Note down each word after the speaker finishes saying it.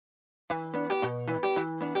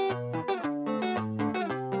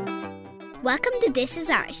Welcome to This Is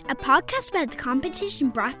Art, a podcast about the competition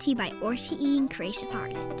brought to you by RTE and Creative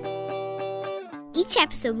Ireland. Each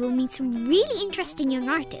episode will meet some really interesting young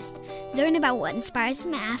artists, learn about what inspires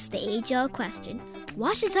them, and ask the age-old question,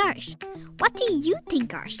 what is art? What do you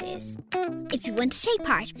think art is? If you want to take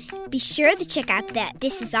part, be sure to check out the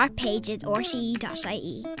This Is Art page at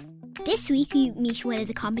rte.ie. This week we meet one of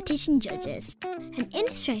the competition judges, an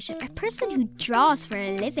illustrator, a person who draws for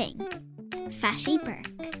a living, Fatty Burke.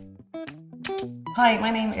 Hi, my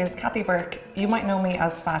name is Kathy Burke. You might know me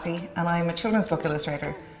as Fatty, and I'm a children's book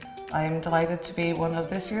illustrator. I'm delighted to be one of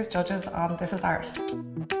this year's judges on This Is Art.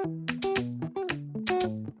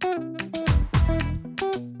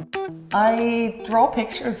 I draw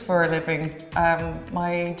pictures for a living.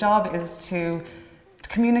 My job is to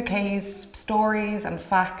communicate stories and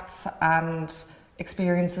facts and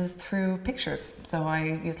experiences through pictures. So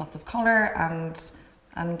I use lots of colour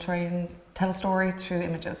and try and tell a story through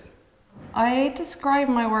images. I describe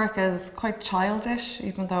my work as quite childish,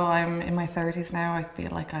 even though I'm in my 30s now. I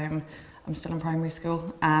feel like I'm still in primary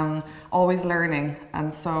school, always learning.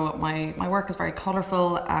 And so my work is very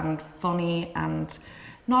colourful and funny and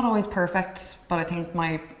not always perfect, but I think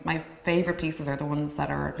my favourite pieces are the ones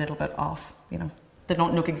that are a little bit off, you know. They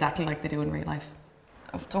don't look exactly like they do in real life.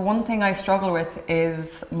 The one thing I struggle with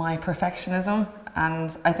is my perfectionism,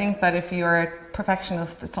 and I think that if you're a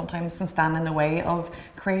perfectionist, it sometimes can stand in the way of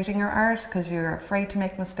creating your art because you're afraid to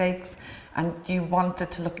make mistakes and you want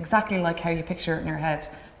it to look exactly like how you picture it in your head.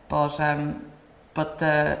 But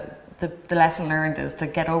the lesson learned is to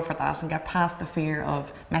get over that and get past the fear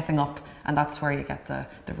of messing up, and that's where you get the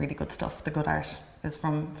really good stuff. The good art is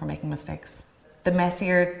from making mistakes. The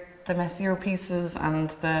messier pieces and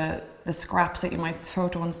the scraps that you might throw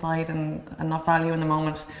to one side and not value in the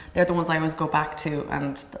moment, they're the ones I always go back to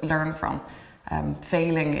and learn from.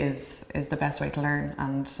 Failing is the best way to learn,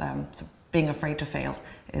 and so being afraid to fail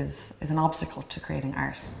is an obstacle to creating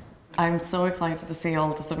art. I'm so excited to see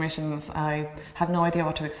all the submissions. I have no idea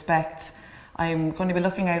what to expect. I'm going to be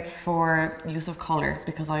looking out for use of colour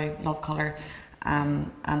because I love colour, and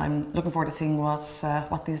I'm looking forward to seeing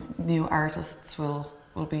what these new artists will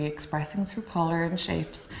be expressing through colour and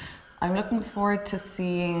shapes. I'm looking forward to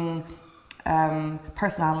seeing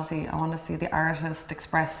personality. I want to see the artist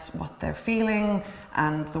express what they're feeling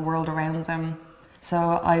and the world around them. So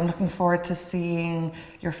I'm looking forward to seeing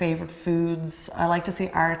your favourite foods. I like to see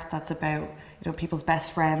art that's about, you know, people's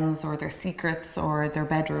best friends or their secrets or their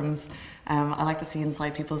bedrooms. I like to see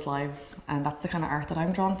inside people's lives, and that's the kind of art that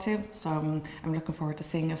I'm drawn to. So I'm looking forward to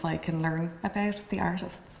seeing if I can learn about the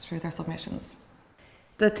artists through their submissions.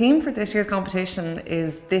 The theme for this year's competition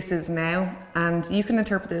is This Is Now, and you can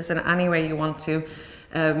interpret this in any way you want to.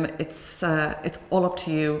 It's all up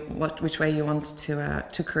to you which way you want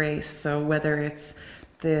to create. So whether it's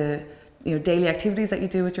the daily activities that you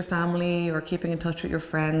do with your family or keeping in touch with your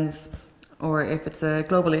friends, or if it's a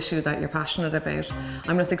global issue that you're passionate about,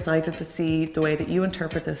 I'm just excited to see the way that you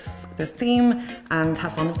interpret this theme and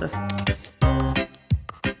have fun with it.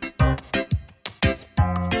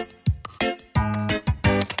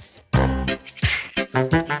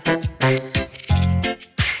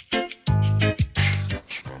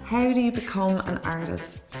 How do you become an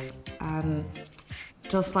artist?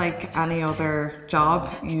 Just like any other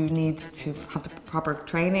job, you need to have the proper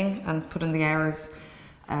training and put in the hours.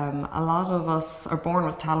 A lot of us are born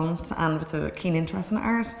with talent and with a keen interest in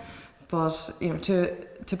art, but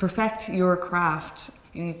to perfect your craft,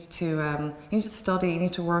 you need to study, you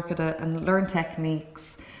need to work at it and learn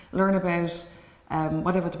techniques, learn about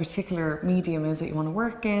whatever the particular medium is that you want to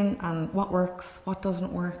work in and what works, what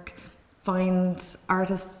doesn't work. Find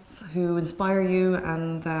artists who inspire you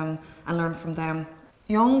and learn from them.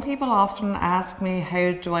 Young people often ask me,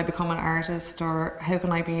 how do I become an artist, or how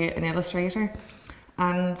can I be an illustrator?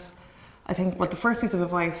 And I think the first piece of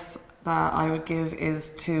advice that I would give is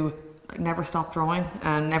to never stop drawing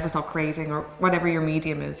and never stop creating, or whatever your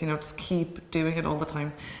medium is, just keep doing it all the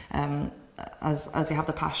time. As you have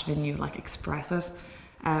the passion in you, express it.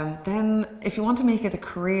 Then if you want to make it a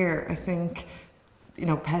career, I think,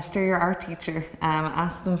 pester your art teacher,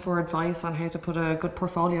 ask them for advice on how to put a good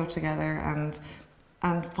portfolio together, and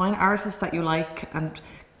find artists that you like and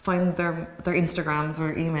find their Instagrams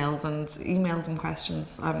or emails and email them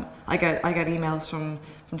questions. I get emails from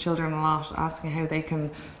children a lot asking how they can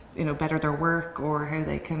better their work or how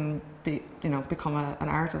they can become an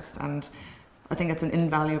artist, and I think it's an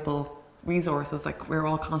invaluable resource. We're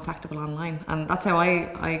all contactable online, and that's how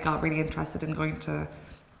I got really interested in going to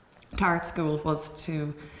art school, was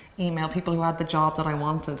to email people who had the job that I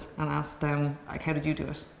wanted and ask them how did you do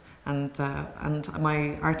it. And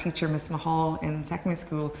my art teacher, Miss Mahal, in secondary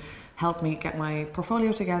school helped me get my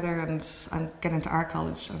portfolio together and get into art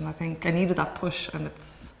college. And I think I needed that push, and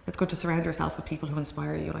it's good to surround yourself with people who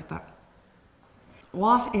inspire you like that.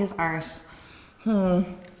 What is art?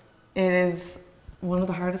 It is one of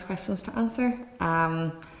the hardest questions to answer.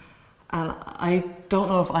 And I don't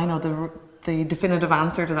know if I know the definitive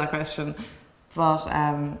answer to that question, but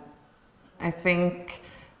I think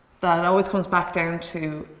that it always comes back down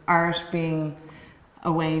to art being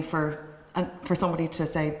a way for somebody to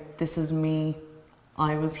say, this is me,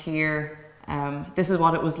 I was here, this is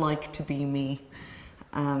what it was like to be me,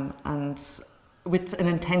 and with an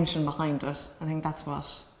intention behind it. I think that's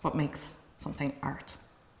what makes something art.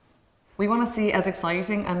 We want to see as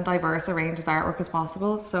exciting and diverse a range as artwork as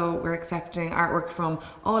possible, so we're accepting artwork from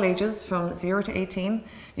all ages, from 0 to 18,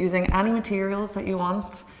 using any materials that you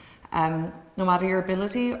want. No matter your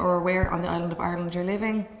ability or where on the island of Ireland you're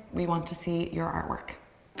living, we want to see your artwork.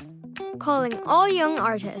 Calling all young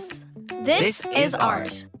artists. This is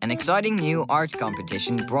Art, an exciting new art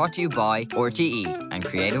competition brought to you by RTE and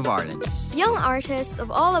Creative Ireland. Young artists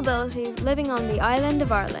of all abilities living on the island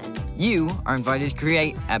of Ireland. You are invited to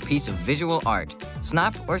create a piece of visual art.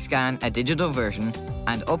 Snap or scan a digital version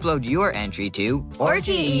and upload your entry to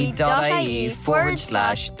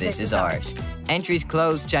rte.ie/thisisart. Entries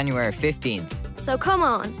close January 15th. So come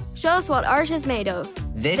on, show us what art is made of.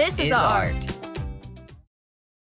 This is art.